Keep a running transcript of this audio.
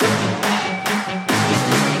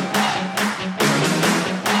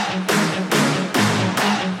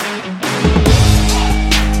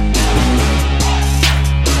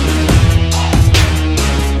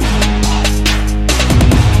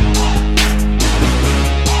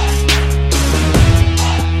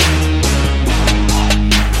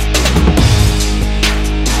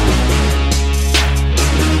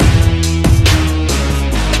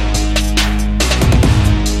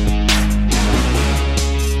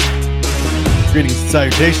Greetings and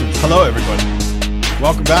salutations. Hello, everybody.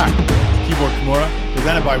 Welcome back to Keyboard Kimura,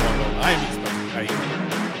 presented by One World. I am Spencer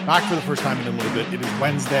Knight. Back for the first time in a little bit. It is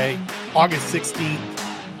Wednesday, August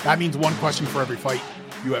 16th. That means one question for every fight,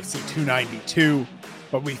 UFC 292.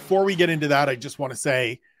 But before we get into that, I just want to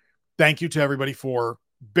say thank you to everybody for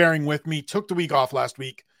bearing with me. Took the week off last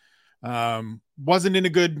week. Wasn't in a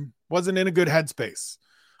good headspace.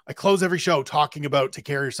 I close every show talking about take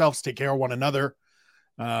care of yourselves, take care of one another.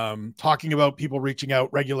 Talking about people reaching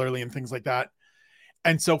out regularly and things like that.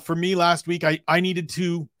 And so for me last week, I needed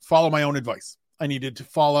to follow my own advice. I needed to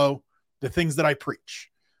follow the things that I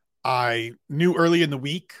preach. I knew early in the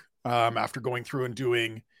week, after going through and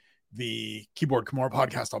doing the Keyboard Kimura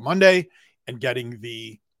podcast on Monday and getting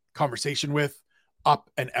the conversation with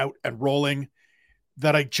up and out and rolling,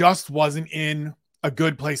 that I just wasn't in a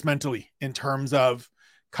good place mentally in terms of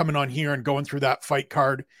coming on here and going through that fight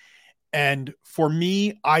card. And for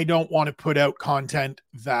me, I don't want to put out content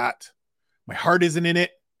that my heart isn't in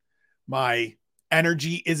it. My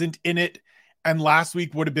energy isn't in it. And last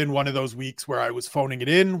week would have been one of those weeks where I was phoning it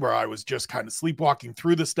in, where I was just kind of sleepwalking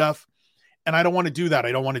through the stuff. And I don't want to do that.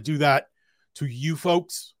 I don't want to do that to you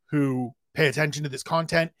folks who pay attention to this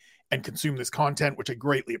content and consume this content, which I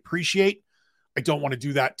greatly appreciate. I don't want to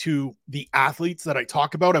do that to the athletes that I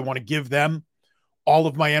talk about. I want to give them all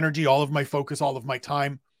of my energy, all of my focus, all of my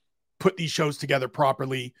time. Put these shows together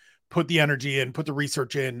properly, put the energy in, put the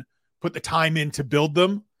research in, put the time in to build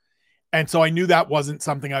them. And so I knew that wasn't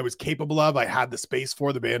something I was capable of. I had the space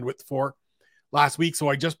for, the bandwidth for last week. So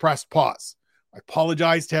I just pressed pause. I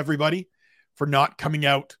apologize to everybody for not coming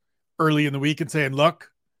out early in the week and saying, look,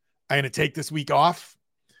 I'm going to take this week off.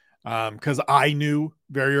 Because I knew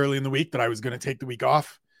very early in the week that I was going to take the week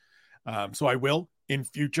off. So I will in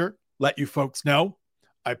future let you folks know.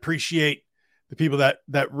 I appreciate the people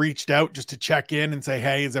that reached out just to check in and say,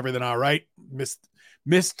 hey, is everything all right?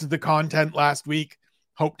 Missed the content last week.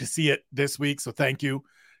 Hope to see it this week. So thank you.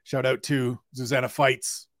 Shout out to Susanna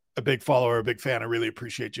Fights, a big follower, a big fan. I really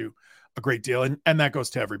appreciate you a great deal. And that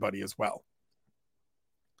goes to everybody as well.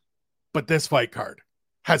 But this fight card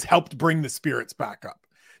has helped bring the spirits back up.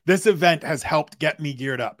 This event has helped get me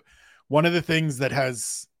geared up. One of the things that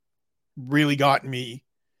has really gotten me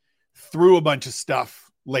through a bunch of stuff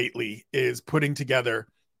lately is putting together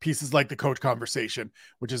pieces like the Coach Conversation,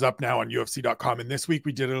 which is up now on UFC.com. And this week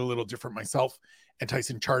we did it a little different, myself and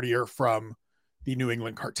Tyson Chartier from the New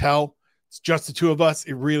England Cartel. It's just the two of us.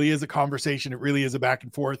 It really is a conversation. It really is a back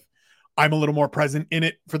and forth. I'm a little more present in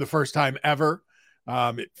it for the first time ever.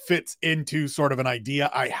 It fits into sort of an idea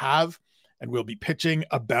I have, and we'll be pitching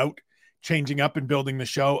about changing up and building the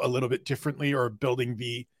show a little bit differently, or building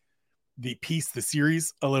the piece, the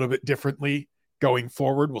series a little bit differently going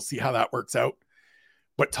forward. We'll see how that works out.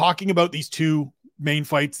 But talking about these two main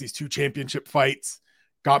fights, these two championship fights,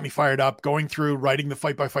 got me fired up. Going through, writing the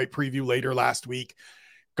fight-by-fight preview later last week,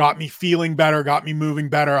 got me feeling better, got me moving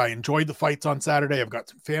better. I enjoyed the fights on Saturday. I've got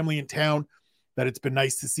some family in town that it's been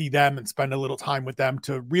nice to see them and spend a little time with them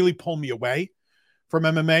to really pull me away from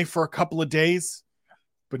MMA for a couple of days.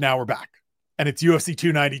 But now we're back. And it's UFC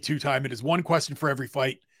 292 time. It is one question for every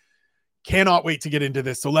fight. Cannot wait to get into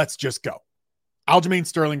this. So let's just go. Aljamain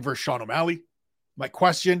Sterling versus Sean O'Malley. My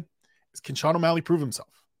question is, can Sean O'Malley prove himself?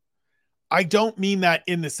 I don't mean that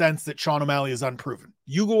in the sense that Sean O'Malley is unproven.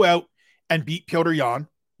 You go out and beat Petr Yan.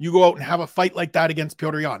 You go out and have a fight like that against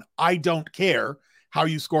Petr Yan. I don't care how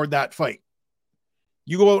you scored that fight.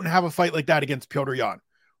 You go out and have a fight like that against Petr Yan.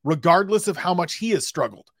 Regardless of how much he has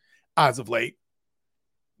struggled as of late,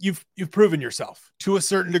 you've proven yourself to a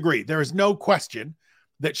certain degree. There is no question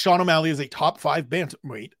that Sean O'Malley is a top 5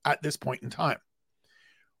 bantamweight at this point in time.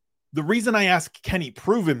 The reason I ask, can he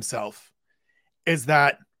prove himself, is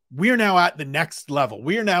that we're now at the next level.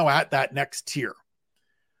 We are now at that next tier.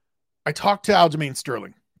 I talked to Aljamain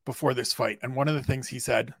Sterling before this fight, and one of the things he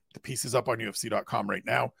said, the piece is up on UFC.com right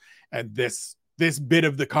now, and this bit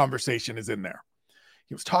of the conversation is in there.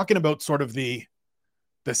 He was talking about sort of the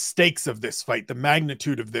stakes of this fight, the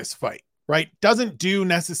magnitude of this fight, right? Doesn't do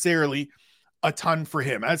necessarily a ton for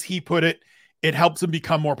him. As he put it, it helps him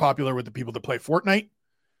become more popular with the people that play Fortnite,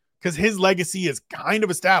 because his legacy is kind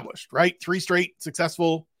of established, right? 3 straight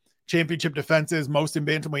successful championship defenses, most in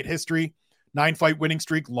bantamweight history, 9-fight winning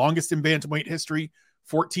streak, longest in bantamweight history,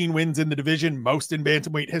 14 wins in the division, most in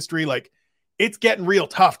bantamweight history. Like, it's getting real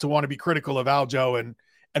tough to want to be critical of Aljo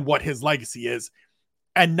and what his legacy is.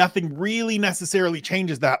 And nothing really necessarily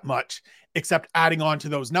changes that much, except adding on to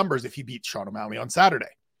those numbers if he beats Sean O'Malley on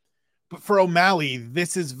Saturday. But for O'Malley,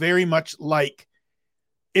 this is very much like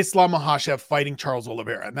Islam Makhachev fighting Charles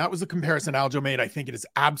Oliveira. And that was a comparison Aljo made. I think it is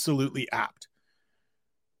absolutely apt.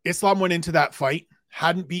 Islam went into that fight,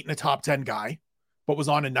 hadn't beaten a top 10 guy, but was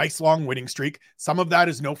on a nice long winning streak. Some of that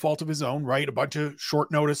is no fault of his own, right? A bunch of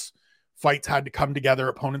short notice fights had to come together.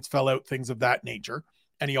 Opponents fell out, things of that nature.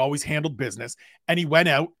 And he always handled business. And he went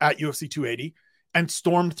out at UFC 280 and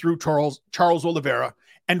stormed through Charles Oliveira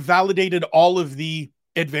and validated all of the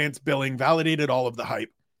advanced billing, validated all of the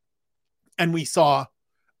hype. And we saw,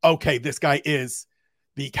 okay, this guy is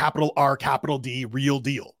the capital R, capital D, real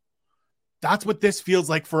deal. That's what this feels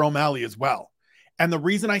like for O'Malley as well. And the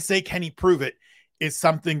reason I say, can he prove it, is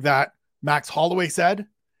something that Max Holloway said,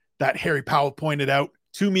 that Harry Powell pointed out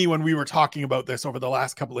to me when we were talking about this over the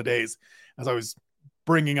last couple of days, as I was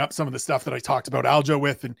bringing up some of the stuff that I talked about Aljo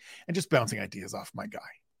with and just bouncing ideas off my guy.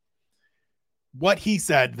 What he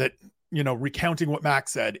said, that, you know, recounting what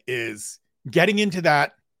Max said, is getting into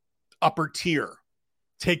that upper tier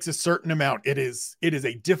takes a certain amount. It is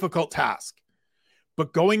a difficult task,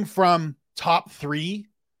 but going from top 3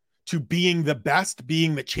 to being the best,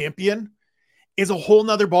 being the champion, is a whole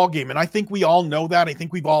nother ball game. And I think we all know that. I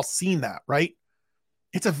think we've all seen that, right?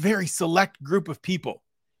 It's a very select group of people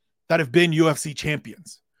that have been UFC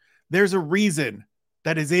champions. There's a reason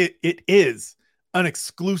that it is an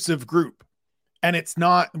exclusive group. And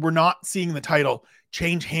we're not seeing the title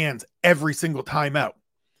change hands every single time out,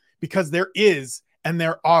 because there is, and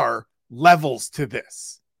there are levels to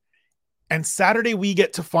this. And Saturday we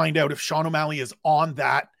get to find out if Sean O'Malley is on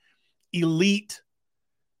that elite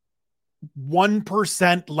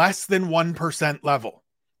 1%, less than 1% level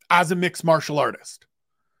as a mixed martial artist.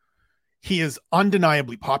 He is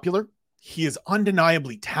undeniably popular. He is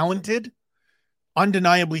undeniably talented,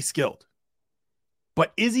 undeniably skilled.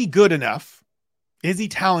 But is he good enough? Is he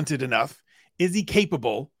talented enough? Is he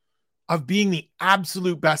capable of being the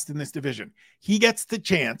absolute best in this division? He gets the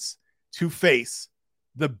chance to face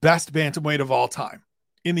the best bantamweight of all time.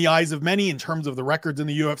 In the eyes of many, in terms of the records in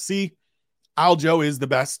the UFC, Aljo is the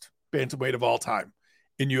best bantamweight of all time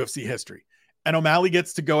in UFC history. And O'Malley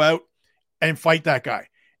gets to go out and fight that guy.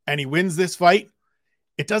 And he wins this fight.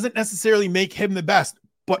 It doesn't necessarily make him the best,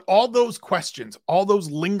 but all those questions, all those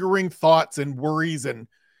lingering thoughts and worries and,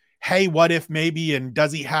 hey, what if maybe, and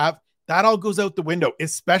does he have, that all goes out the window,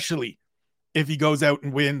 especially if he goes out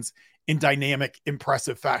and wins in dynamic,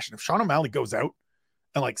 impressive fashion. If Sean O'Malley goes out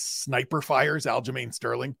and like sniper fires Aljamain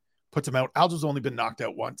Sterling, puts him out. Aljo's only been knocked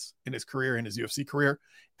out once in his career, in his UFC career.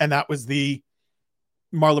 And that was the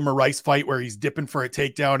Marlon Moraes fight where he's dipping for a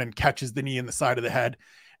takedown and catches the knee in the side of the head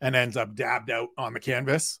and ends up dabbed out on the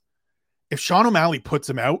canvas. If Sean O'Malley puts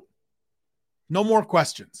him out, no more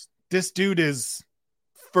questions. This dude is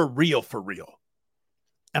for real, for real.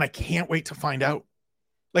 And I can't wait to find out.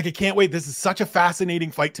 Like, I can't wait. This is such a fascinating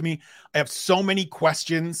fight to me. I have so many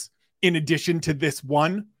questions in addition to this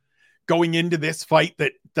one going into this fight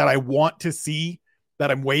that I want to see, that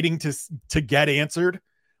I'm waiting to get answered.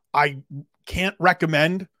 I can't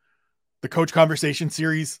recommend the Coach Conversation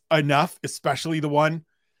series enough, especially the one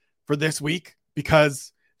for this week,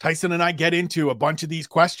 because Tyson and I get into a bunch of these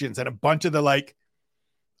questions and a bunch of the like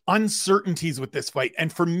uncertainties with this fight.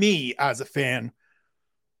 And for me as a fan,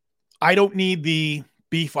 I don't need the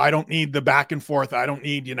beef. I don't need the back and forth. I don't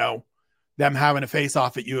need, them having a face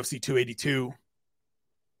off at UFC 282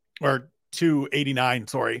 or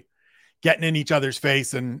 289, getting in each other's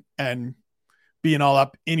face and being all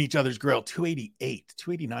up in each other's grill.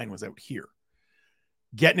 289 was out here.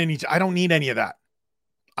 I don't need any of that.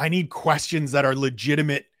 I need questions that are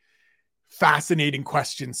legitimate, fascinating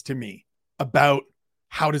questions to me about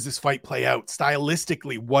how does this fight play out?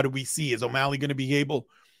 Stylistically, what do we see? Is O'Malley going to be able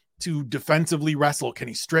to defensively wrestle? Can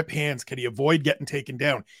he strip hands? Can he avoid getting taken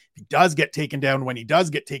down? If he does get taken down, when he does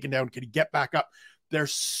get taken down, can he get back up?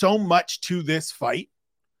 There's so much to this fight,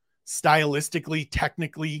 stylistically,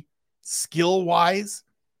 technically, skill-wise,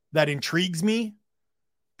 that intrigues me,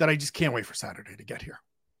 that I just can't wait for Saturday to get here.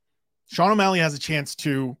 Sean O'Malley has a chance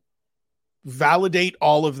to validate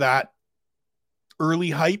all of that early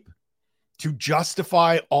hype, to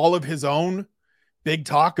justify all of his own big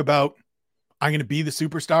talk about, I'm going to be the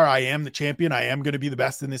superstar, I am the champion, I am going to be the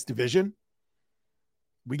best in this division.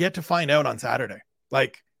 We get to find out on Saturday.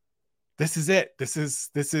 Like, this is it. This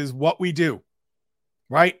is what we do,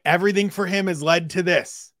 right? Everything for him has led to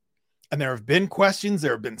this. And there have been questions,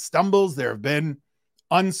 there have been stumbles, there have been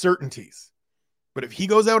uncertainties. But if he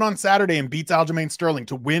goes out on Saturday and beats Aljamain Sterling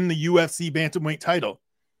to win the UFC bantamweight title,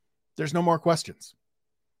 there's no more questions.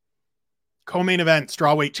 Co-main event,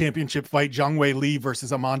 strawweight championship fight, Zhang Wei Li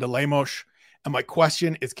versus Amanda Lemos. And my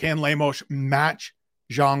question is, can Lemos match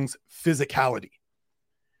Zhang's physicality?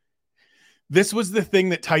 This was the thing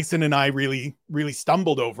that Tyson and I really, really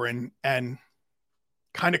stumbled over. And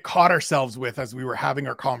kind of caught ourselves with as we were having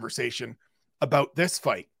our conversation about this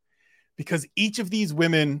fight, because each of these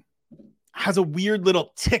women has a weird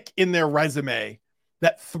little tick in their resume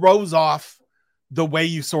that throws off the way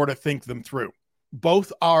you sort of think them through.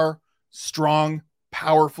 Both are strong,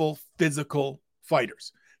 powerful, physical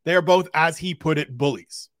fighters. They are both, as he put it,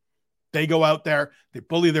 bullies. They go out there, they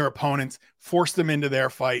bully their opponents, force them into their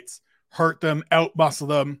fights, hurt them, outmuscle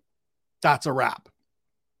them. That's a wrap.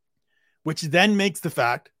 Which then makes the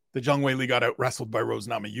fact that Zhang Weili got out wrestled by Rose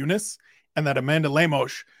Namajunas and that Amanda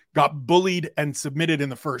Lemos got bullied and submitted in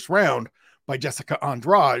the first round by Jessica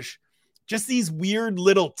Andrade, just these weird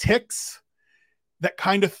little ticks that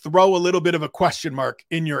kind of throw a little bit of a question mark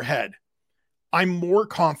in your head. I'm more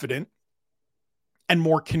confident and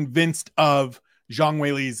more convinced of Zhang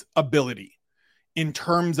Weili's ability in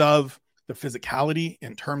terms of the physicality,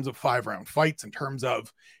 in terms of 5-round fights, in terms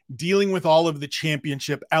of dealing with all of the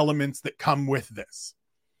championship elements that come with this.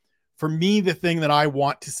 For me, the thing that I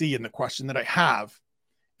want to see and the question that I have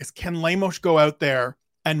is, can Lemos go out there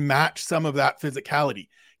and match some of that physicality?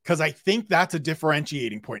 Because I think that's a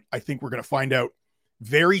differentiating point. I think we're going to find out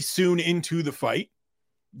very soon into the fight,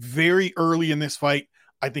 very early in this fight.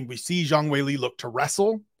 I think we see Zhang Weili look to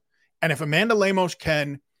wrestle. And if Amanda Lemos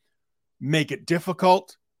can make it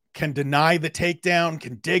difficult, can deny the takedown,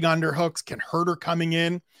 can dig underhooks, can hurt her coming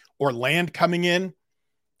in or land coming in,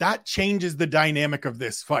 that changes the dynamic of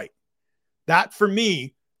this fight. That, for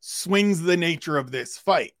me, swings the nature of this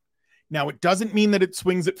fight. Now, it doesn't mean that it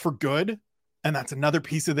swings it for good, and that's another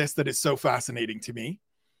piece of this that is so fascinating to me,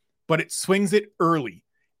 but it swings it early,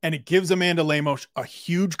 and it gives Amanda Lemos a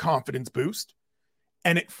huge confidence boost,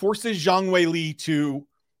 and it forces Zhang Weili to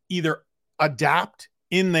either adapt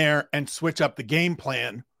in there and switch up the game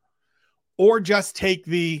plan, or just take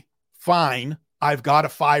the, fine, I've got a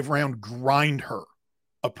 5-round grind her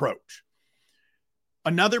approach.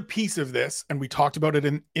 Another piece of this, and we talked about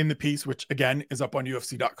it in the piece, which again is up on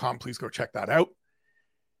UFC.com. Please go check that out.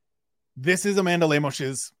 This is Amanda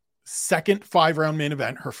Lemos's second 5-round main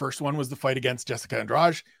event. Her first one was the fight against Jessica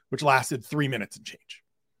Andrade, which lasted 3 minutes and change.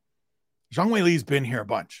 Zhang Weili's been here a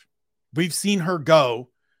bunch. We've seen her go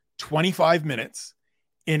 25 minutes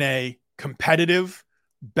in a competitive,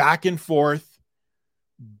 back and forth,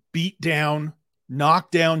 beat down, knock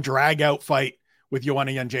down, drag out fight with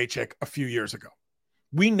Joanna Jędrzejczyk a few years ago.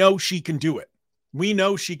 We know she can do it. We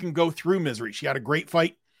know she can go through misery. She had a great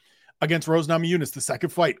fight against Rose Namajunas, the second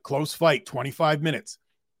fight, close fight, 25 minutes.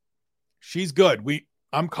 She's good.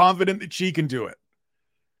 I'm confident that she can do it.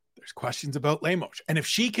 There's questions about Lemos. And if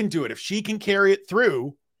she can do it, if she can carry it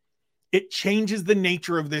through, it changes the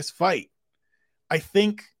nature of this fight. I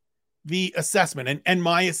think the assessment and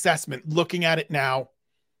my assessment, looking at it now,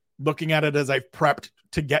 looking at it as I've prepped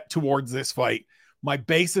to get towards this fight, my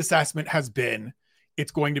base assessment has been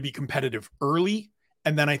it's going to be competitive early.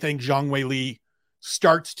 And then I think Zhang Weili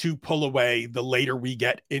starts to pull away the later we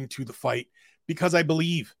get into the fight, because I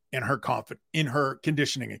believe in her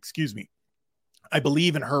conditioning, I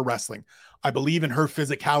believe in her wrestling. I believe in her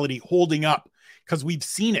physicality holding up, because we've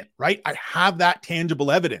seen it, right? I have that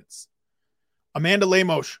tangible evidence. Amanda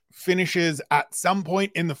Lemos finishes at some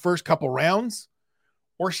point in the first couple rounds,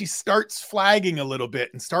 or she starts flagging a little bit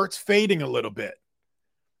and starts fading a little bit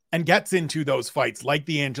and gets into those fights like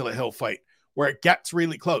the Angela Hill fight where it gets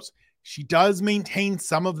really close. She does maintain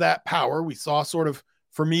some of that power. We saw sort of,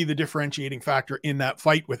 for me, the differentiating factor in that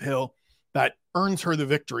fight with Hill that earns her the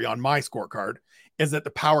victory on my scorecard is that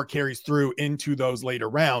the power carries through into those later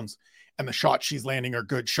rounds and the shots she's landing are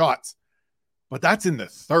good shots. But that's in the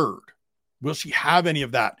third. Will she have any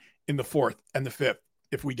of that in the fourth and the fifth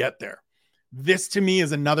if we get there? This, to me,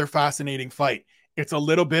 is another fascinating fight. It's a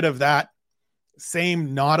little bit of that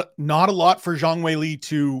same, not a lot for Zhang Weili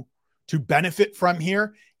to benefit from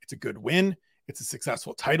here. It's a good win. It's a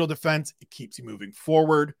successful title defense. It keeps you moving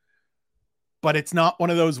forward. But it's not one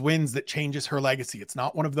of those wins that changes her legacy. It's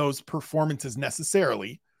not one of those performances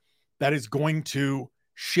necessarily that is going to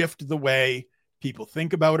shift the way people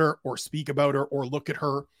think about her or speak about her or look at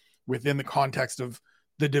her within the context of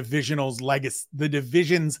the division's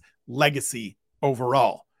legacy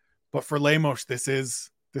overall. But for Lemos, this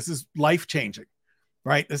is life-changing,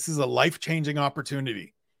 right? This is a life-changing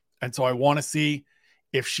opportunity. And so I want to see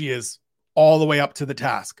if she is all the way up to the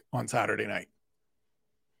task on Saturday night.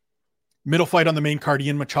 Middle fight on the main card,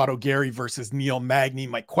 Ian Machado Gary versus Neil Magny.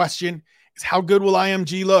 My question is, how good will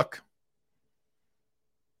IMG look?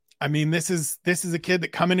 I mean, this is a kid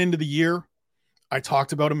that coming into the year, I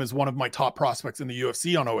talked about him as one of my top prospects in the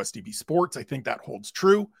UFC on OSDB Sports. I think that holds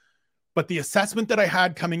true. But the assessment that I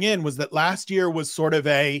had coming in was that last year was sort of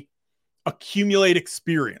a accumulate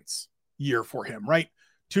experience year for him, right?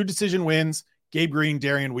 2 decision wins, Gabe Green,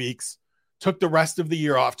 Darian Weeks, took the rest of the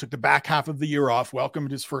year off, took the back half of the year off, welcomed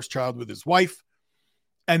his first child with his wife,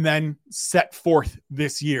 and then set forth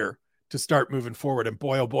this year to start moving forward. And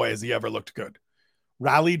boy, oh boy, has he ever looked good.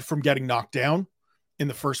 Rallied from getting knocked down in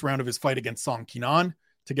the first round of his fight against Song Kenan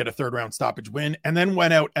to get a 3rd round stoppage win, and then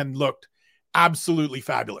went out and looked absolutely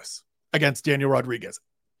fabulous against Daniel Rodriguez.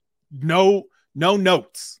 No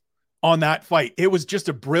notes on that fight. It was just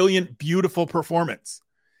a brilliant, beautiful performance.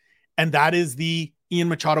 And that is the Ian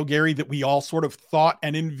Machado Gary that we all sort of thought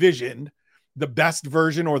and envisioned the best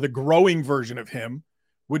version or the growing version of him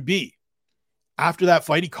would be. After that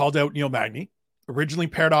fight, he called out Neil Magny, originally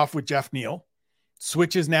paired off with Jeff Neal,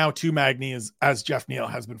 switches now to Magny as Jeff Neal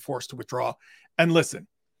has been forced to withdraw. And listen,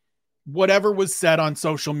 whatever was said on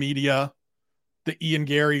social media, the Ian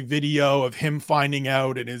Gary video of him finding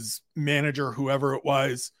out and his manager, whoever it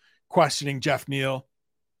was, questioning Jeff Neal,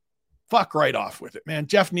 fuck right off with it, man.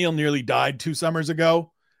 Jeff Neal nearly died 2 summers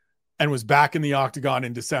ago and was back in the octagon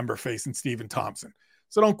in December facing Stephen Thompson.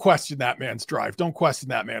 So don't question that man's drive. Don't question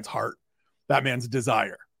that man's heart, that man's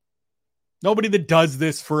desire. Nobody that does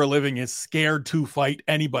this for a living is scared to fight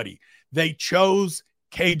anybody. They chose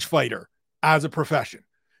cage fighter as a profession.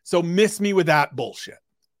 So miss me with that bullshit.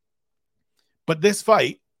 But this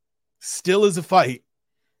fight still is a fight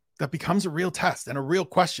that becomes a real test and a real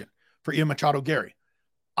question for Ian Machado Gary.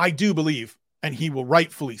 I do believe, and he will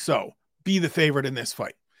rightfully so, be the favorite in this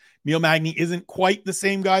fight. Neil Magny isn't quite the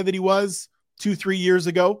same guy that he was 2-3 years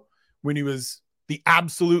ago when he was the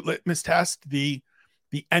absolute litmus test, the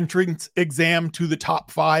entrance exam to the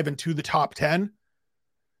top 5 and to the top 10.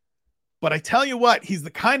 But I tell you what, he's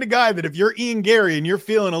the kind of guy that if you're Ian Gary and you're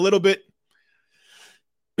feeling a little bit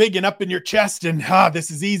big and up in your chest and this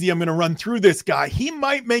is easy, I'm going to run through this guy, he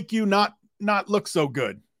might make you not look so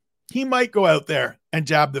good. He might go out there and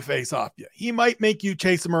jab the face off you. He might make you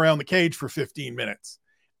chase him around the cage for 15 minutes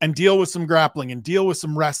and deal with some grappling and deal with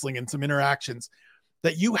some wrestling and some interactions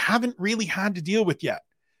that you haven't really had to deal with yet.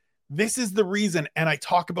 This is the reason, and I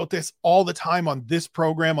talk about this all the time on this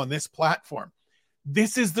program, on this platform.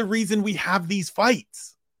 This is the reason we have these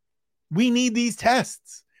fights. We need these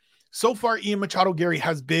tests. So far, Ian Machado Gary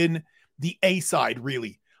has been the A side,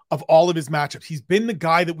 really, of all of his matchups. He's been the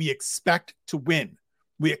guy that we expect to win.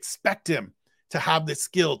 We expect him to have the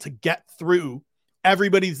skill to get through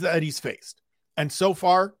everybody that he's faced. And so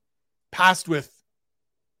far, passed with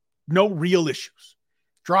no real issues.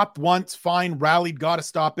 Dropped once, fine, rallied, got a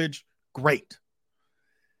stoppage, great.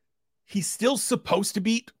 He's still supposed to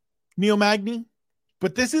beat Neil Magny,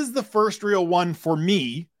 but this is the first real one for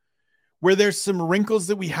me where there's some wrinkles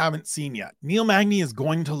that we haven't seen yet. Neil Magny is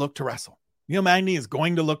going to look to wrestle. Neil Magny is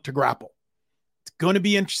going to look to grapple. It's going to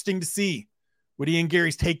be interesting to see what Ian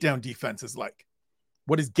Gary's takedown defense is like,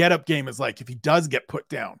 what his get-up game is like if he does get put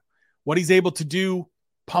down, what he's able to do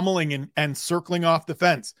pummeling and circling off the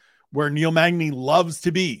fence where Neil Magny loves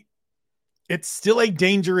to be. It's still a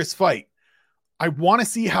dangerous fight. I want to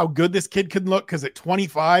see how good this kid can look because at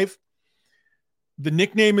 25, the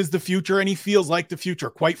nickname is the future and he feels like the future,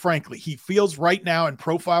 quite frankly. He feels right now and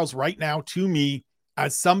profiles right now to me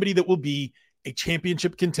as somebody that will be a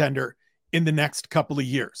championship contender in the next couple of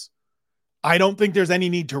years. I don't think there's any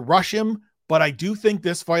need to rush him, but I do think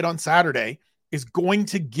this fight on Saturday is going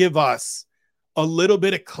to give us a little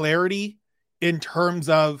bit of clarity in terms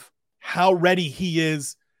of how ready he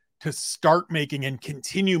is to start making and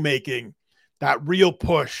continue making that real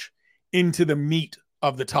push into the meat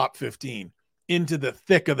of the top 15, into the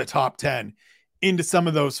thick of the top 10, into some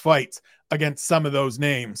of those fights against some of those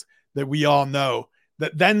names that we all know,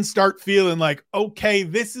 that then start feeling like, okay,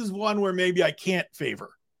 this is one where maybe I can't favor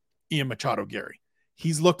Ian Machado Gary.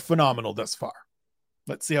 He's looked phenomenal thus far.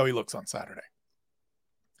 Let's see how he looks on Saturday.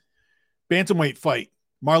 Bantamweight fight,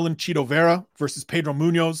 Marlon Chito Vera versus Pedro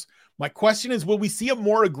Munoz. My question is, will we see a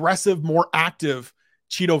more aggressive, more active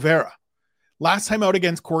Chito Vera? Last time out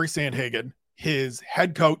against Corey Sandhagen, his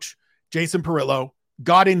head coach, Jason Perillo,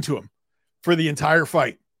 got into him for the entire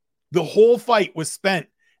fight. The whole fight was spent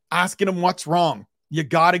asking him what's wrong. You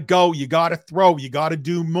got to go. You got to throw. You got to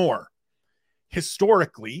do more.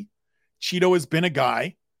 Historically, Chito has been a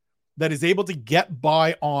guy that is able to get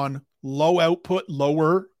by on low output,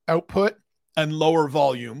 lower output, and lower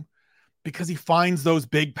volume because he finds those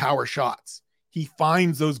big power shots. He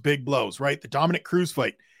finds those big blows, right? The Dominic Cruz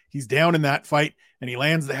fight, he's down in that fight and he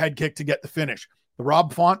lands the head kick to get the finish. The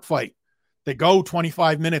Rob Font fight, they go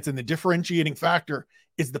 25 minutes and the differentiating factor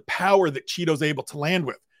is the power that Chito's able to land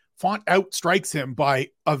with. Font outstrikes him by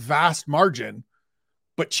a vast margin,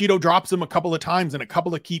 but Chito drops him a couple of times and a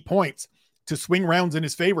couple of key points to swing rounds in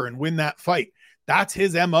his favor and win that fight. That's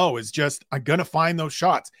his MO, is just, I'm going to find those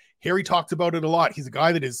shots. Harry talked about it a lot. He's a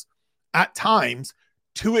guy that is at times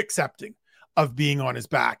too accepting of being on his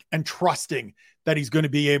back and trusting that he's going to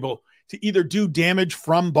be able to either do damage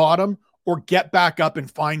from bottom or get back up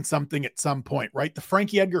and find something at some point, right? The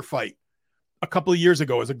Frankie Edgar fight a couple of years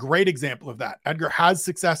ago is a great example of that. Edgar has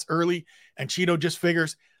success early, and Cheeto just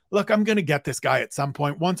figures, look, I'm going to get this guy at some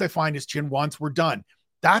point. Once I find his chin, once we're done.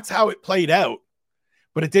 That's how it played out,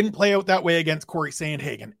 but it didn't play out that way against Corey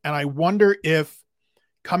Sandhagen. And I wonder if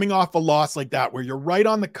coming off a loss like that, where you're right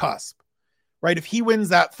on the cusp, right? If he wins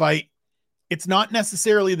that fight, it's not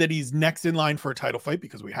necessarily that he's next in line for a title fight,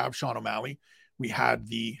 because we have Sean O'Malley. We had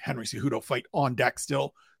the Henry Cejudo fight on deck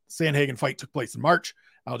still. The Sandhagen fight took place in March.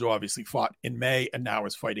 Aljo obviously fought in May and now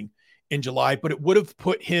is fighting in July, but it would have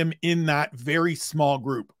put him in that very small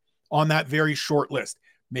group, on that very short list,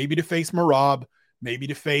 maybe to face Merab, maybe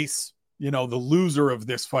to face, the loser of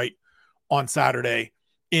this fight on Saturday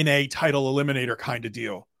in a title eliminator kind of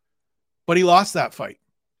deal. But he lost that fight.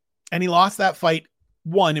 And he lost that fight,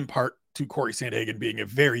 one, in part to Corey Sandhagen being a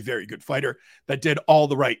very, very good fighter that did all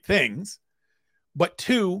the right things, but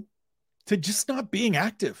two, to just not being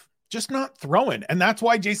active, just not throwing. And that's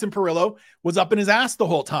why Jason Perillo was up in his ass the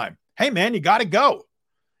whole time. Hey, man, you got to go.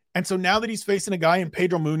 And so now that he's facing a guy in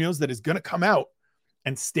Pedro Munoz that is going to come out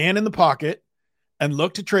and stand in the pocket and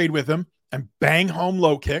look to trade with him and bang home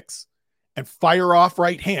low kicks and fire off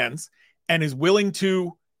right hands and is willing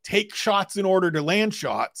to take shots in order to land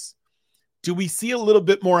shots, do we see a little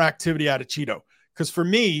bit more activity out of Cheeto? Because for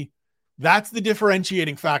me, that's the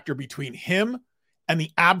differentiating factor between him and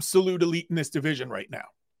the absolute elite in this division right now.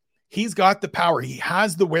 He's got the power. He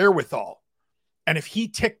has the wherewithal. And if he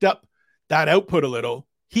ticked up that output a little,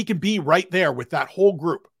 he can be right there with that whole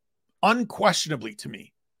group, unquestionably to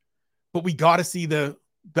me. But we got to see the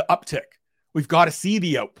uptick. We've got to see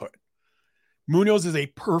the output. Munoz is a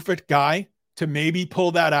perfect guy to maybe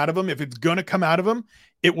pull that out of him. If it's going to come out of him,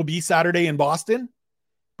 it will be Saturday in Boston,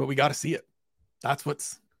 but we got to see it. That's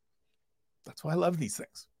why I love these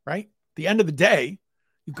things, right? At the end of the day,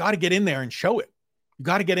 you've got to get in there and show it. You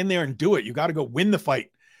got to get in there and do it. You got to go win the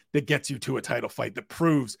fight that gets you to a title fight, that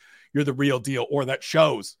proves you're the real deal, or that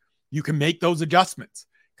shows you can make those adjustments.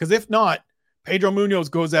 Because if not, Pedro Munoz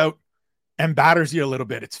goes out and batters you a little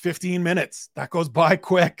bit. It's 15 minutes. That goes by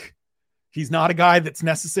quick. He's not a guy that's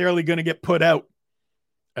necessarily going to get put out.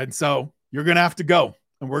 And so you're going to have to go.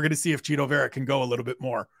 And we're going to see if Cheeto Vera can go a little bit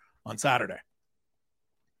more on Saturday.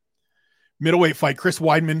 Middleweight fight, Chris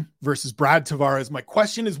Weidman versus Brad Tavares. My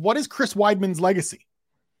question is, what is Chris Weidman's legacy?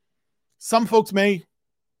 Some folks may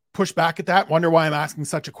push back at that, wonder why I'm asking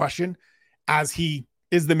such a question, as he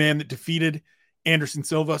is the man that defeated Anderson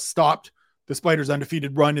Silva, stopped the Spider's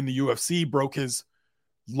undefeated run in the UFC, broke his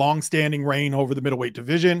long-standing reign over the middleweight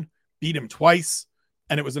division, beat him twice,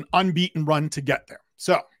 and it was an unbeaten run to get there.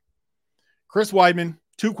 So, Chris Weidman,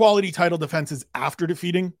 2 quality title defenses after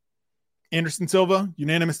defeating Anderson Silva,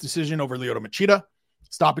 unanimous decision over Lyoto Machida,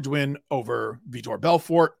 stoppage win over Vitor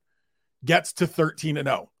Belfort, gets to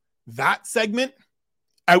 13-0. That segment,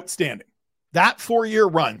 outstanding. That 4-year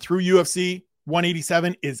run through UFC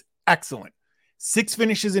 187 is excellent. 6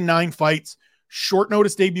 finishes in 9 fights, short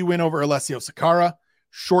notice debut win over Alessio Sakara,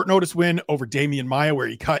 short notice win over Damian Maia, where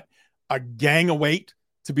he cut a gang of weight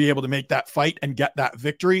to be able to make that fight and get that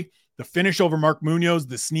victory. The finish over Mark Munoz,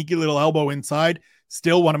 the sneaky little elbow inside,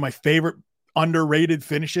 still one of my favorite underrated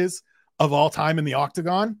finishes of all time in the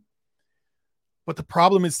octagon. But the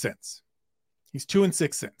problem is since. He's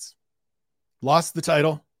 2-6 since. Lost the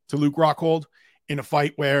title to Luke Rockhold in a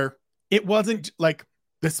fight where it wasn't like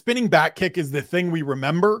the spinning back kick is the thing we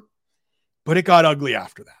remember, but it got ugly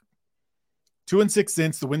after that. 2-6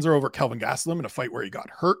 since. The wins are over Kelvin Gastelum in a fight where he got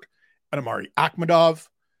hurt, and Amari Akhmadov.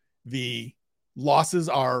 The losses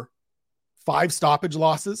are 5 stoppage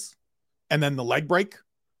losses and then the leg break.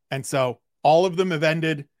 And so all of them have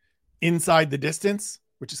ended inside the distance,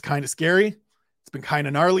 which is kind of scary. It's been kind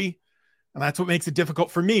of gnarly. And that's what makes it difficult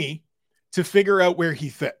for me to figure out where he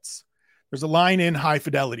fits. There's a line in High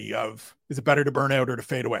Fidelity of, is it better to burn out or to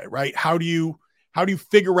fade away, right? How do you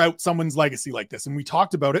figure out someone's legacy like this? And we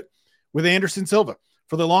talked about it with Anderson Silva.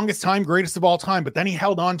 For the longest time, greatest of all time, but then he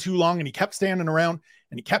held on too long and he kept standing around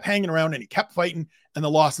and he kept hanging around and he kept fighting and the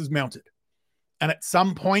losses mounted. And at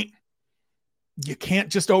some point, you can't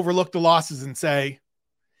just overlook the losses and say,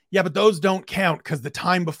 yeah, but those don't count because the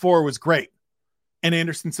time before was great. And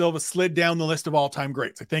Anderson Silva slid down the list of all-time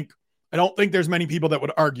greats. I don't think there's many people that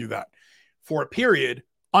would argue that. For a period,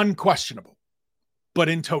 unquestionable. But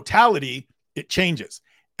in totality, it changes.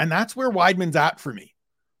 And that's where Weidman's at for me,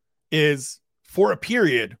 is for a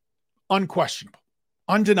period, unquestionable.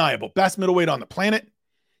 undeniable. Best middleweight on the planet.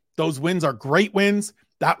 Those wins are great wins.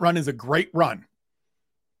 That run is a great run.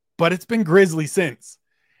 But it's been grisly since.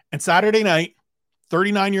 And Saturday night,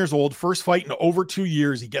 39 years old, first fight in over 2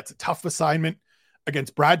 years. He gets a tough assignment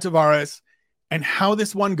against Brad Tavares. And how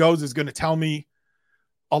this one goes is going to tell me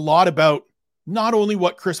a lot about not only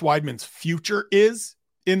what Chris Weidman's future is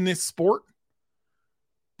in this sport,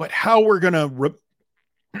 but how we're going to,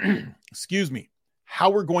 how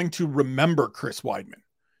we're going to remember Chris Weidman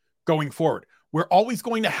going forward. We're always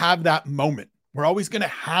going to have that moment. We're always going to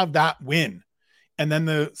have that win. And then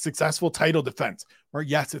the successful title defense, where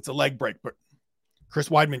yes, it's a leg break, but Chris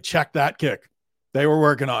Weidman checked that kick. They were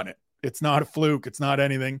working on it. It's not a fluke. It's not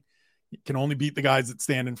anything. You can only beat the guys that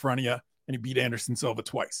stand in front of you, and he beat Anderson Silva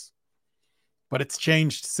twice. But it's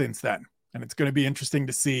changed since then. And it's going to be interesting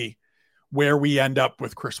to see where we end up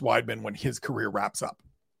with Chris Weidman when his career wraps up.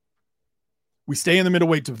 We stay in the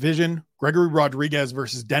middleweight division. Gregory Rodriguez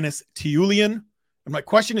versus Dennis Tiulian. And my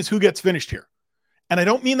question is, who gets finished here? And I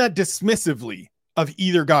don't mean that dismissively of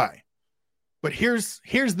either guy. But here's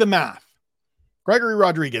the math. Gregory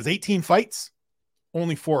Rodriguez, 18 fights.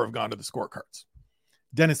 Only 4 have gone to the scorecards.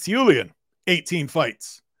 Dennis Tiulian, 18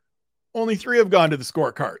 fights. Only 3 have gone to the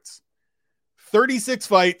scorecards. 36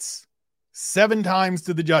 fights, 7 times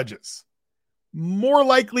to the judges. More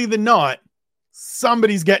likely than not,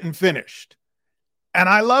 somebody's getting finished. And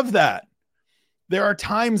I love that. There are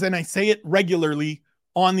times, and I say it regularly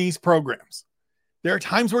on these programs, there are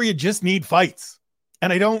times where you just need fights.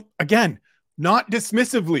 And I don't, again, not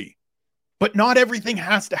dismissively, but not everything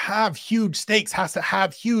has to have huge stakes, has to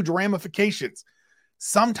have huge ramifications.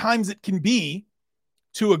 Sometimes it can be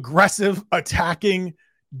 2 aggressive, attacking,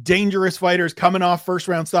 dangerous fighters coming off first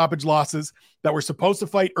round stoppage losses that were supposed to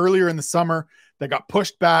fight earlier in the summer that got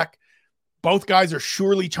pushed back. Both guys are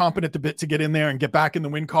surely chomping at the bit to get in there and get back in the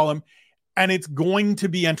win column. And it's going to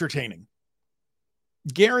be entertaining.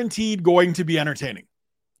 Guaranteed going to be entertaining.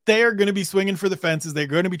 They are going to be swinging for the fences. They're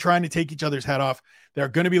going to be trying to take each other's head off. They're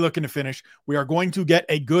going to be looking to finish. We are going to get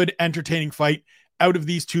a good, entertaining fight out of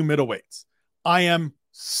these 2 middleweights. I am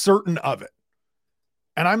certain of it.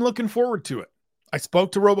 And I'm looking forward to it. I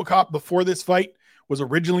spoke to RoboCop before this fight was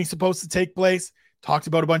originally supposed to take place, talked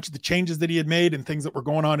about a bunch of the changes that he had made and things that were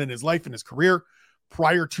going on in his life and his career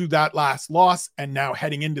prior to that last loss. And now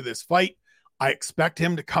heading into this fight, I expect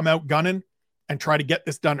him to come out gunning and try to get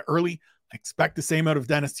this done early. I expect the same out of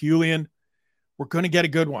Dennis Tiulian. We're going to get a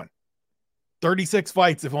good one. 36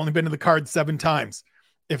 fights have only been to the card 7 times.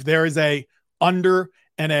 If there is a under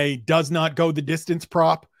and a does not go the distance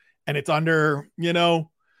prop, and it's under,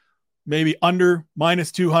 maybe under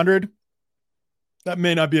minus 200, that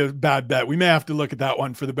may not be a bad bet. We may have to look at that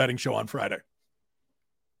one for the betting show on Friday.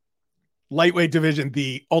 Lightweight division,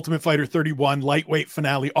 the Ultimate Fighter 31 lightweight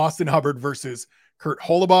finale, Austin Hubbard versus Kurt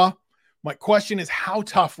Holobaugh. My question is, how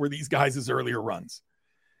tough were these guys' earlier runs?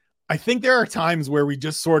 I think there are times where we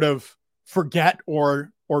just sort of forget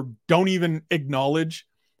or don't even acknowledge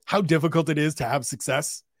how difficult it is to have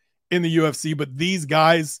success in the UFC. But these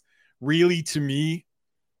guys really, to me,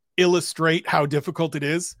 illustrate how difficult it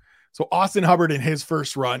is. So Austin Hubbard in his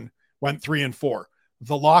first run went 3-4.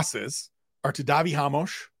 The losses are to Davi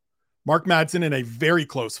Ramos, Mark Madsen in a very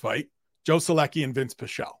close fight, Joe Solecki and Vince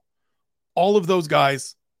Pichel. All of those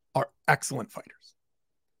guys are excellent fighters.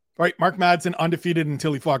 All right, Mark Madsen undefeated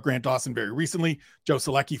until he fought Grant Dawson very recently. Joe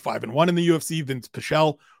Solecki 5-1 in the UFC. Vince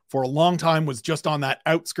Pichel for a long time was just on that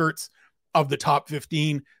outskirts of the top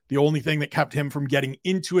 15. The only thing that kept him from getting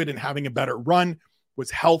into it and having a better run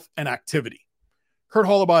was health and activity. Kurt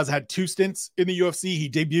Holobaugh has had 2 stints in the UFC. He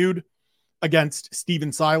debuted against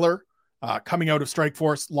Steven Seiler, coming out of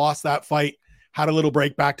Strikeforce, lost that fight, had a little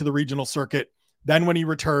break back to the regional circuit. Then when he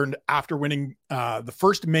returned after winning the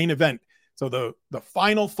first main event, so the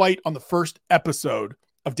final fight on the first episode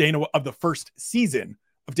of the first season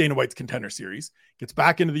of Dana White's Contender Series, gets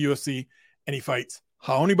back into the UFC and he fights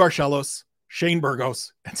Raoni Barcelos, Shane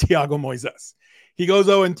Burgos, and Thiago Moises. He goes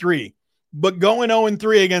 0-3, but going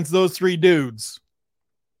 0-3 against those 3 dudes,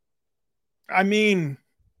 I mean,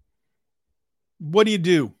 what do you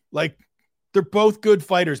do? Like, they're both good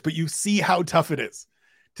fighters, but you see how tough it is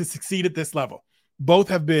to succeed at this level. Both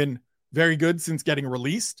have been very good since getting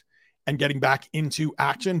released and getting back into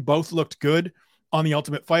action. Both looked good on The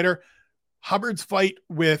Ultimate Fighter. Hubbard's fight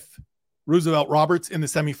with Roosevelt Roberts in the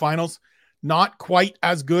semifinals, not quite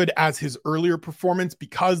as good as his earlier performance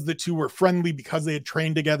because the two were friendly, because they had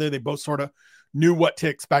trained together. They both sort of knew what to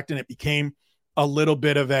expect, and it became a little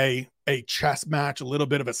bit of a chess match, a little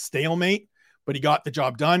bit of a stalemate, but he got the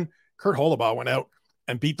job done. Kurt Holobaugh went out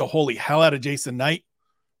and beat the holy hell out of Jason Knight,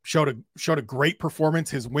 showed a great performance.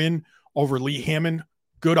 His win over Lee Hammond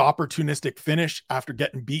good opportunistic finish after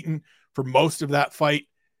getting beaten for most of that fight.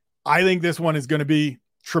 I think this one is going to be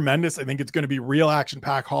tremendous. I think it's going to be real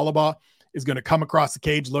action-packed. Hollabaugh is going to come across the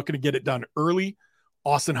cage looking to get it done early.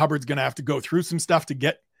 Austin Hubbard's going to have to go through some stuff to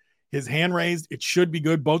get his hand raised. It should be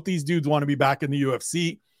good. Both these dudes want to be back in the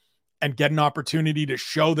UFC and get an opportunity to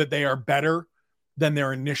show that they are better than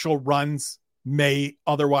their initial runs may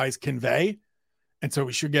otherwise convey. And so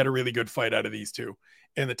we should get a really good fight out of these two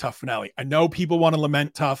in the TUF finale. I know people want to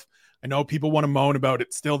lament TUF. I know people want to moan about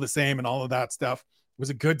it still the same and all of that stuff. It was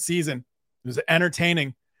a good season. It was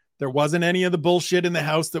entertaining. There wasn't any of the bullshit in the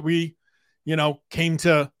house that we, came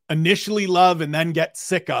to initially love and then get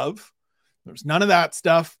sick of. There's none of that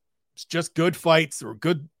stuff. It's just good fights. There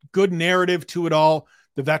were good narrative to it all.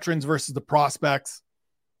 The veterans versus the prospects.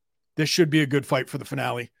 This should be a good fight for the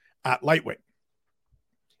finale at lightweight.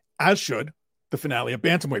 As should the finale at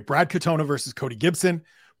bantamweight. Brad Katona versus Cody Gibson.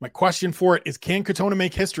 My question for it is, can Katona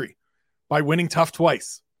make history by winning TUF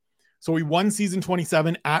twice? So he won season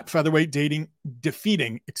 27 at featherweight,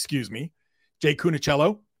 defeating Jay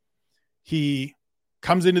Cunicello. He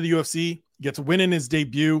comes into the UFC, gets a win in his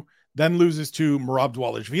debut, then loses to Merab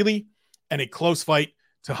Dvalishvili and a close fight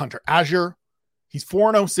to Hunter Azure. He's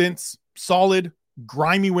 4-0 since. Solid,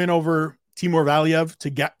 grimy win over Timur Valiev to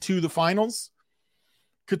get to the finals.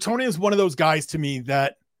 Katona is one of those guys to me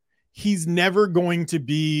that he's never going to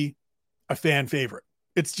be a fan favorite.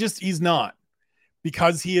 It's just, he's not,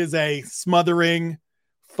 because he is a smothering,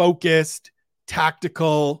 focused,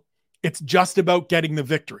 tactical. It's just about getting the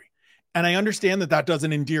victory. And I understand that that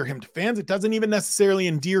doesn't endear him to fans. It doesn't even necessarily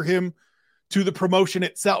endear him to the promotion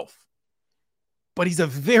itself. But he's a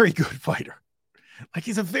very good fighter.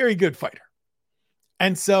 He's a very good fighter.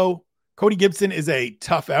 And so Cody Gibson is a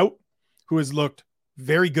tough out who has looked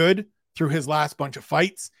very good through his last bunch of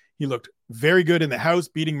fights. He looked very good in the house,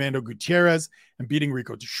 beating Mando Gutierrez and beating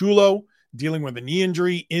Rico Deschulo, dealing with a knee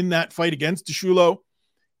injury in that fight against Deschulo.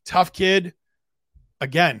 Tough kid.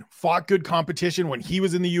 Again, fought good competition when he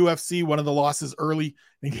was in the UFC. One of the losses early,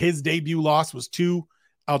 I think his debut loss was to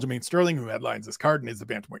Aljamain Sterling, who headlines this card and is the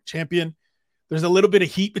bantamweight champion. There's a little bit of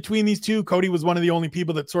heat between these two. Cody was one of the only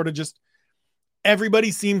people that sort of just, everybody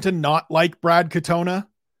seemed to not like Brad Katona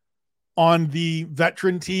on the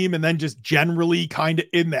veteran team, and then just generally kind of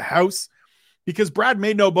in the house, because Brad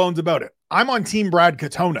made no bones about it. I'm on team Brad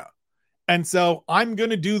Katona. And so I'm going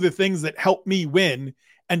to do the things that help me win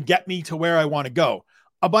and get me to where I want to go.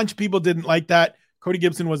 A bunch of people didn't like that. Cody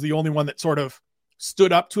Gibson was the only one that sort of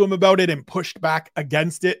stood up to him about it and pushed back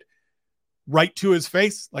against it right to his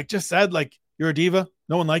face. Just said, you're a diva.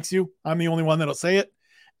 No one likes you. I'm the only one that'll say it.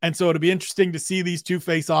 And so it'll be interesting to see these two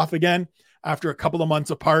face off again after a couple of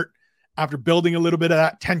months apart, after building a little bit of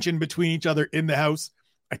that tension between each other in the house.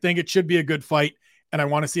 I think it should be a good fight. And I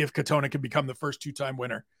want to see if Katona can become the first two-time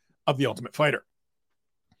winner of the Ultimate Fighter.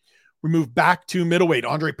 We move back to middleweight,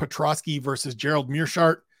 Andre Petroski versus Gerald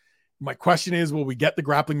Meerschaert. My question is, will we get the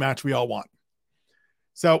grappling match we all want?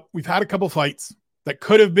 So we've had a couple fights that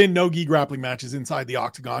could have been no-gi grappling matches inside the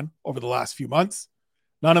octagon over the last few months.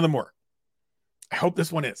 None of them were. I hope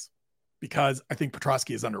this one is, because I think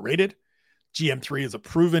Petroski is underrated. GM3 is a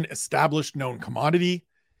proven, established, known commodity.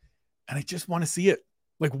 And I just want to see it.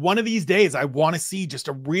 One of these days, I want to see just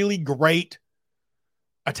a really great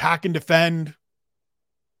attack and defend,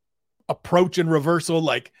 approach and reversal.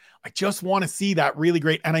 I just want to see that really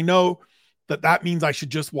great. And I know that means I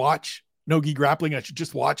should just watch no-gi grappling. I should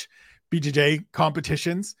just watch BJJ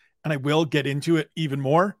competitions, and I will get into it even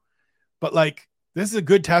more. But this is a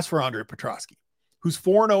good test for Andre Petroski, who's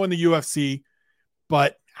 4-0 in the UFC,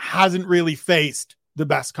 but hasn't really faced the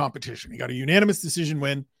best competition. He got a unanimous decision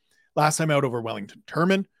win last time out over Wellington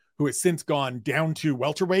Turman, who has since gone down to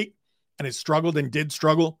welterweight and has struggled and did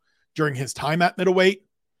struggle during his time at middleweight.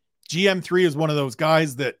 GM3 is one of those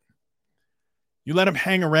guys that you let him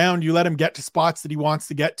hang around, you let him get to spots that he wants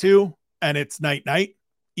to get to, and it's night-night,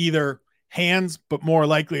 either hands, but more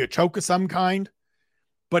likely a choke of some kind.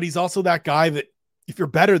 But he's also that guy that if you're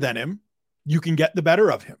better than him, you can get the better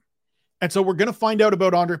of him. And so we're going to find out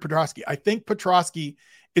about Andre Petroski. I think Petroski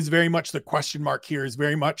is very much the question mark here, is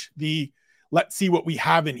very much the let's see what we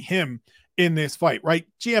have in him in this fight, right?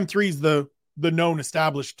 GM3 is the known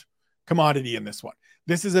established commodity in this one.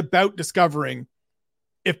 This is about discovering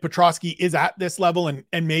if Petroski is at this level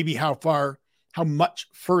and maybe how much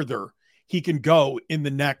further he can go in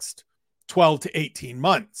the next 12 to 18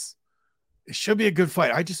 months. It should be a good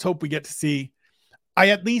fight. I just hope we get to see, I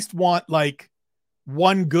at least want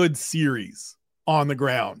one good series on the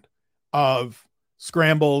ground of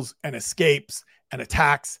scrambles and escapes and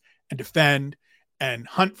attacks and defend and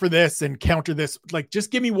hunt for this and counter this.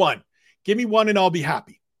 Just give me one. Give me one and I'll be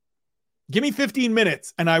happy. Give me 15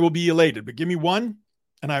 minutes and I will be elated, but give me one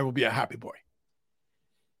and I will be a happy boy.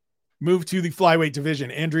 Move to the flyweight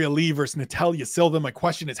division. Andrea Lee versus Natalia Silva. My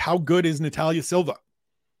question is, how good is Natalia Silva?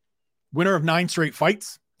 Winner of 9 straight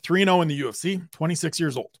fights, 3-0 in the UFC, 26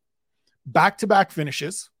 years old. Back-to-back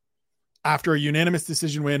finishes after a unanimous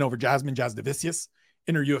decision win over Jasmine Jasudavicius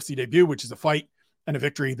in her UFC debut, which is a fight and a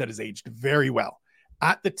victory that has aged very well.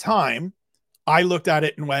 At the time, I looked at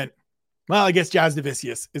it and went, well, I guess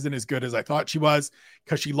Jasudavicius isn't as good as I thought she was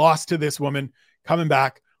because she lost to this woman coming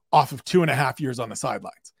back off of 2.5 years on the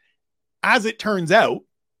sidelines. As it turns out,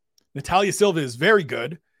 Natalia Silva is very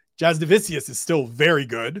good. Jasudavicius is still very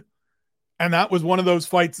good. And that was one of those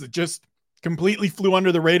fights that just completely flew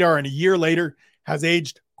under the radar and a year later has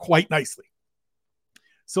aged quite nicely.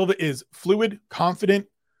 Silva is fluid, confident,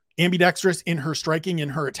 ambidextrous in her striking, in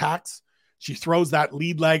her attacks. She throws that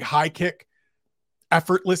lead leg high kick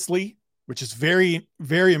effortlessly, which is very,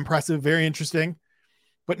 very impressive, very interesting.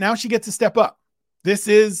 But now she gets to step up. This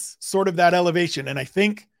is sort of that elevation. And I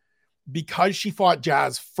think because she fought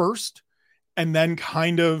Jazz first and then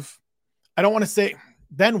kind of, I don't want to say,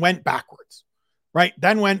 then went backwards, right?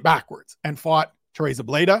 Then went backwards and fought Teresa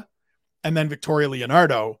Bleda and then Victoria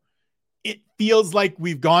Leonardo. It feels like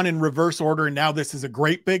we've gone in reverse order and now this is a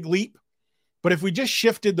great big leap. But if we just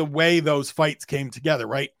shifted the way those fights came together,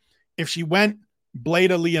 right? If she went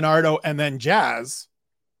Bleda, Leonardo, and then Jazz,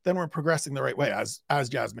 then we're progressing the right way as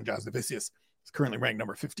Jasmine Jasudavicius is currently ranked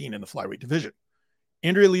number 15 in the flyweight division.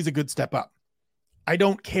 Andrea Lee's a good step up. I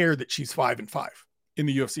don't care that she's 5-5 in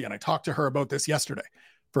the UFC. And I talked to her about this yesterday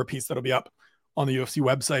for a piece that'll be up on the UFC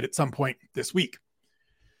website at some point this week.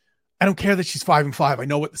 I don't care that she's 5-5. I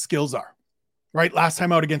know what the skills are, right? Last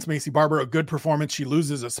time out against Macy Barber, a good performance. She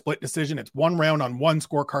loses a split decision. It's one round on one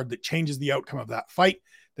scorecard that changes the outcome of that fight,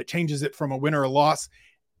 that changes it from a win or a loss.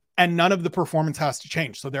 And none of the performance has to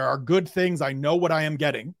change. So there are good things. I know what I am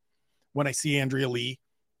getting when I see Andrea Lee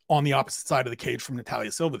on the opposite side of the cage from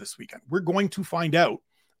Natalia Silva this weekend. We're going to find out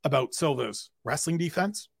about Silva's wrestling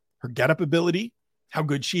defense, her get-up ability, how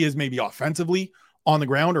good she is maybe offensively on the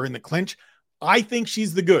ground or in the clinch. I think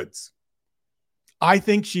she's the goods. I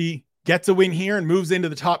think she gets a win here and moves into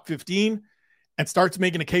the top 15 and starts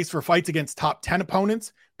making a case for fights against top 10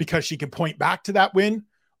 opponents because she can point back to that win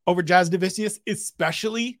over Jasudavicius,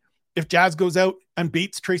 especially if Jazz goes out and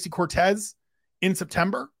beats Tracy Cortez in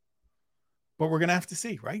September. But we're going to have to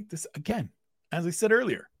see, right? This, again, as I said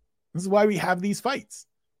earlier, this is why we have these fights.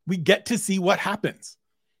 We get to see what happens.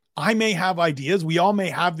 I may have ideas. We all may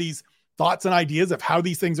have these thoughts and ideas of how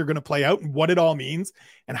these things are going to play out and what it all means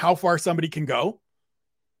and how far somebody can go.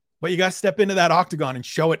 But you got to step into that octagon and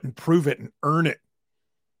show it and prove it and earn it.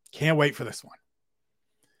 Can't wait for this one.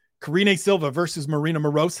 Karine Silva versus Marina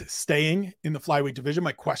Moroz staying in the flyweight division.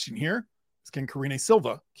 My question here is, can Karine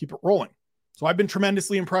Silva keep it rolling? So I've been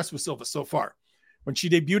tremendously impressed with Silva so far. When she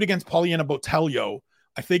debuted against Poliana Botelho,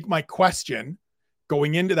 I think my question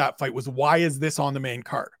going into that fight was, why is this on the main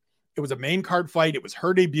card? It was a main card fight. It was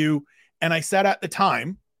her debut. And I said at the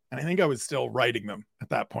time, and I think I was still writing them at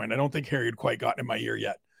that point. I don't think Harry had quite gotten in my ear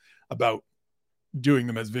yet about doing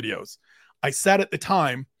them as videos. I said at the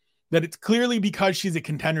time that it's clearly because she's a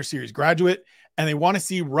Contender Series graduate and they want to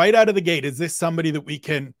see right out of the gate, is this somebody that we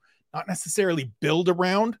can not necessarily build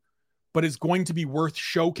around, but is going to be worth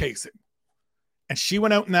showcasing? And she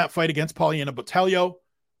went out in that fight against Poliana Botelho,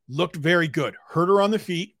 looked very good, hurt her on the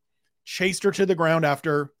feet, chased her to the ground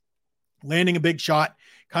after landing a big shot,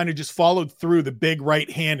 kind of just followed through the big right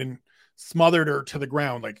hand and smothered her to the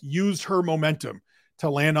ground, like used her momentum to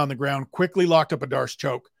land on the ground, quickly locked up a Darce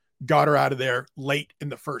choke, got her out of there late in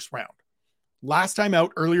the first round. Last time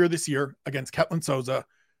out earlier this year against Ketlin Souza,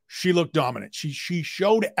 she looked dominant. She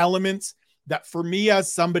showed elements that for me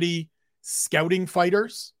as somebody scouting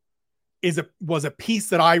fighters was a piece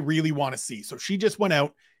that I really want to see. So she just went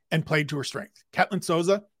out and played to her strength. Ketlin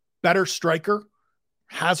Souza, better striker,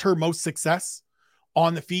 has her most success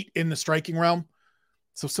on the feet in the striking realm.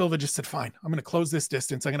 So Silva just said, fine, I'm going to close this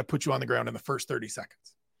distance. I'm going to put you on the ground in the first 30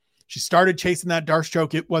 seconds. She started chasing that Darce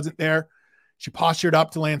choke. It wasn't there. She postured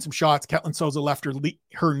up to land some shots. Ketlin Souza left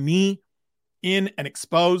her knee in and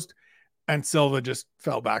exposed, and Silva just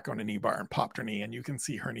fell back on a knee bar and popped her knee. And you can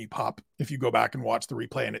see her knee pop if you go back and watch the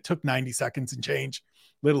replay. And it took 90 seconds and change,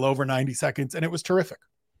 little over 90 seconds. And it was terrific.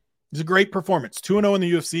 It was a great performance. 2-0 in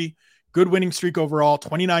the UFC, good winning streak overall,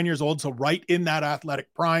 29 years old. So right in that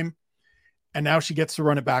athletic prime. And now she gets to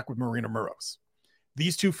run it back with Marina Moroz.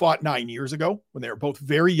 These two fought 9 years ago when they were both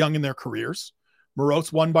very young in their careers.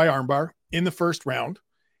 Moroz won by armbar in the first round.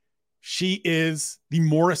 She is the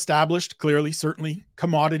more established, clearly, certainly,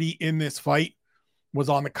 commodity in this fight. was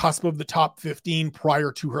on the cusp of the top 15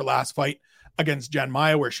 prior to her last fight against Jen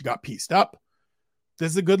Maya, where she got pieced up.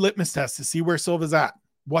 This is a good litmus test to see where Silva's at,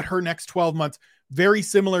 what her next 12 months, very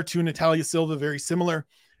similar to Natalia Silva, very similar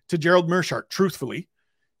to Gerald Meerschaert, truthfully,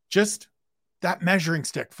 just that measuring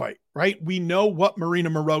stick fight, right? We know what Marina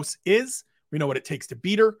Moroz is. We know what it takes to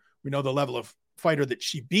beat her. We know the level of fighter that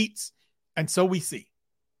she beats. And so we see.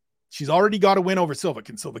 She's already got a win over Silva.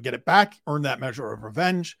 Can Silva get it back, earn that measure of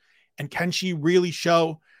revenge? And can she really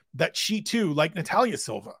show that she too, like Natalia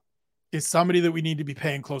Silva, is somebody that we need to be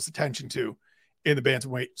paying close attention to in the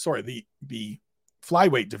bantamweight, the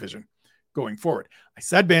flyweight division going forward? I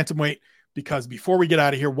said bantamweight because before we get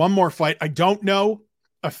out of here, one more fight. I don't know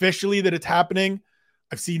officially that it's happening.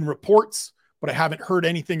 I've seen reports, but I haven't heard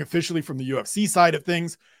anything officially from the UFC side of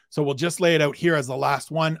things. So we'll just lay it out here as the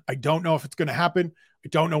last one. I don't know if it's going to happen. I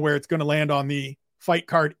don't know where it's going to land on the fight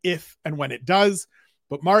card if and when it does.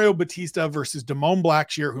 But Mario Batista versus Damone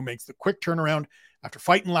Blackshear, who makes the quick turnaround after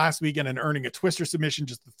fighting last weekend and earning a twister submission,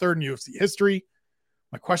 just the third in UFC history.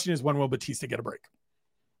 My question is, when will Batista get a break?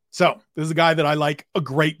 So this is a guy that I like a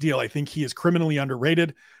great deal. I think he is criminally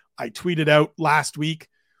underrated. I tweeted out last week,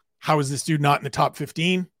 how is this dude not in the top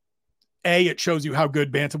 15? A, it shows you how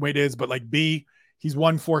good bantamweight is, but like B, he's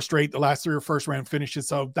won 4 straight. The last 3 are first round finishes.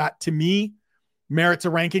 So that to me merits a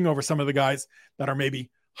ranking over some of the guys that are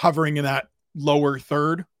maybe hovering in that lower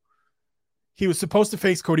third. He was supposed to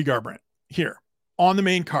face Cody Garbrandt here on the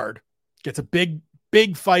main card, gets a big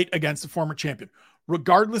fight against a former champion.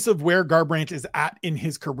 Regardless of where Garbrandt is at in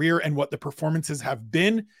his career and what the performances have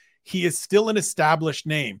been, he is still an established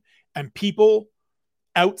name, and people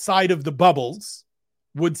outside of the bubbles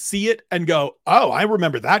would see it and go, oh, I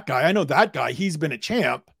remember that guy. I know that guy. He's been a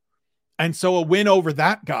champ. And so a win over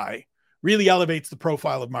that guy really elevates the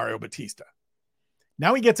profile of Mario Batista.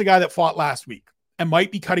 Now he gets a guy that fought last week and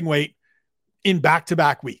might be cutting weight in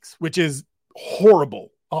back-to-back weeks, which is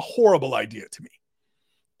horrible, a horrible idea to me.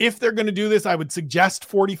 If they're going to do this, I would suggest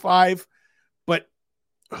 45, but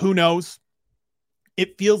who knows?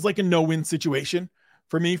 It feels like a no-win situation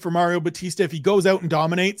for me, for Mario Batista. If he goes out and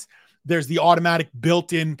dominates, there's the automatic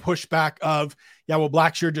built-in pushback of, yeah, well,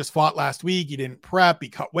 Blackshear just fought last week. He didn't prep. He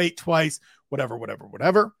cut weight twice,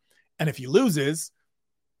 whatever. And if he loses,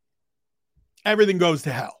 everything goes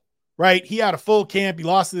to hell, right? He had a full camp. He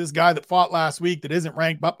lost to this guy that fought last week that isn't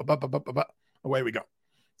ranked. Away we go.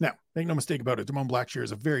 Now, make no mistake about it. Damone Blackshear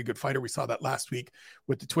is a very good fighter. We saw that last week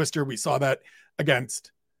with the twister. We saw that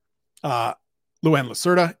against Luan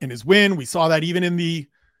Lacerda in his win. We saw that even in the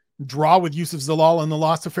draw with Yusuf Zalal and the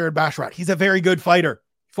loss to Farid Basharat. He's a very good fighter.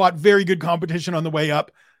 Fought very good competition on the way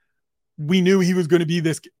up. We knew he was going to be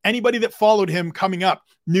this. Anybody that followed him coming up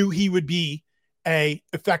knew he would be a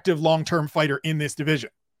effective long-term fighter in this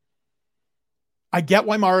division. I get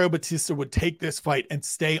why Mario Batista would take this fight and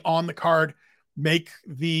stay on the card, make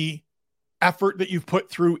the effort that you've put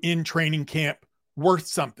through in training camp worth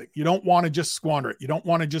something. You don't want to just squander it. You don't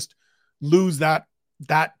want to just lose that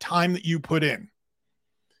time that you put in.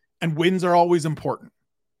 And wins are always important.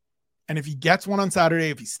 And if he gets one on Saturday,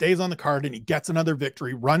 if he stays on the card and he gets another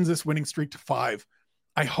victory, runs this winning streak to 5,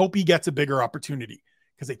 I hope he gets a bigger opportunity,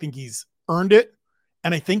 because I think he's earned it.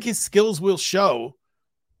 And I think his skills will show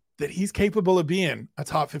that he's capable of being a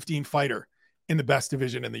top 15 fighter in the best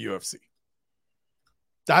division in the UFC.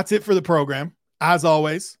 That's it for the program. As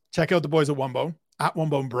always, check out the boys at One Bone, at One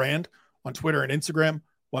Bone Brand on Twitter and Instagram,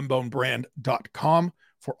 onebonebrand.com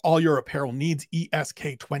for all your apparel needs,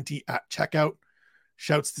 ESK20 at checkout.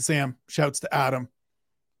 Shouts to Sam, shouts to Adam,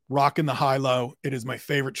 rocking the high-low. It is my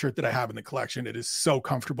favorite shirt that I have in the collection. It is so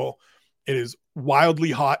comfortable. It is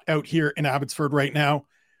wildly hot out here in Abbotsford right now,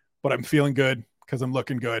 but I'm feeling good because I'm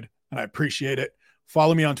looking good and I appreciate it.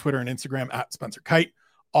 Follow me on Twitter and Instagram at Spencer Kite.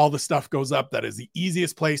 All the stuff goes up. That is the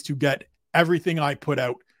easiest place to get everything I put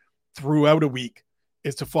out throughout a week,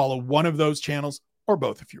 is to follow one of those channels, or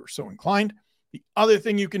both if you are so inclined. The other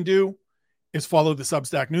thing you can do is follow the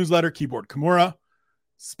Substack newsletter, Keyboard Kimura,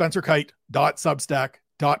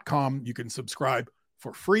 spencerkite.substack.com. You can subscribe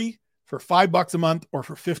for free for $5 a month or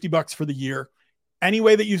for $50 for the year. Any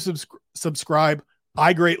way that you subscribe,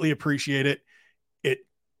 I greatly appreciate it.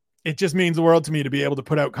 It just means the world to me to be able to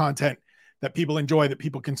put out content that people enjoy, that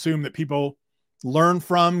people consume, that people learn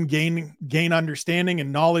from, gain understanding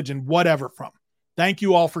and knowledge and whatever from. Thank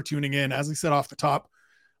you all for tuning in. As I said off the top,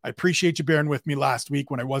 I appreciate you bearing with me last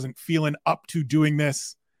week when I wasn't feeling up to doing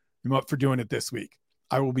this. I'm up for doing it this week.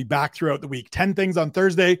 I will be back throughout the week. 10 things on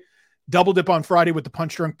Thursday, double dip on Friday with the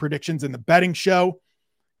Punch Drunk predictions and the betting show.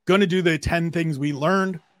 Going to do the 10 things we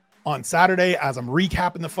learned on Saturday as I'm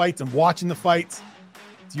recapping the fights and watching the fights.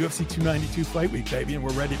 It's UFC 292 fight week, baby, and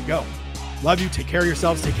we're ready to go. Love you. Take care of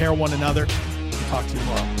yourselves. Take care of one another. We'll talk to you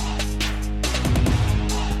tomorrow.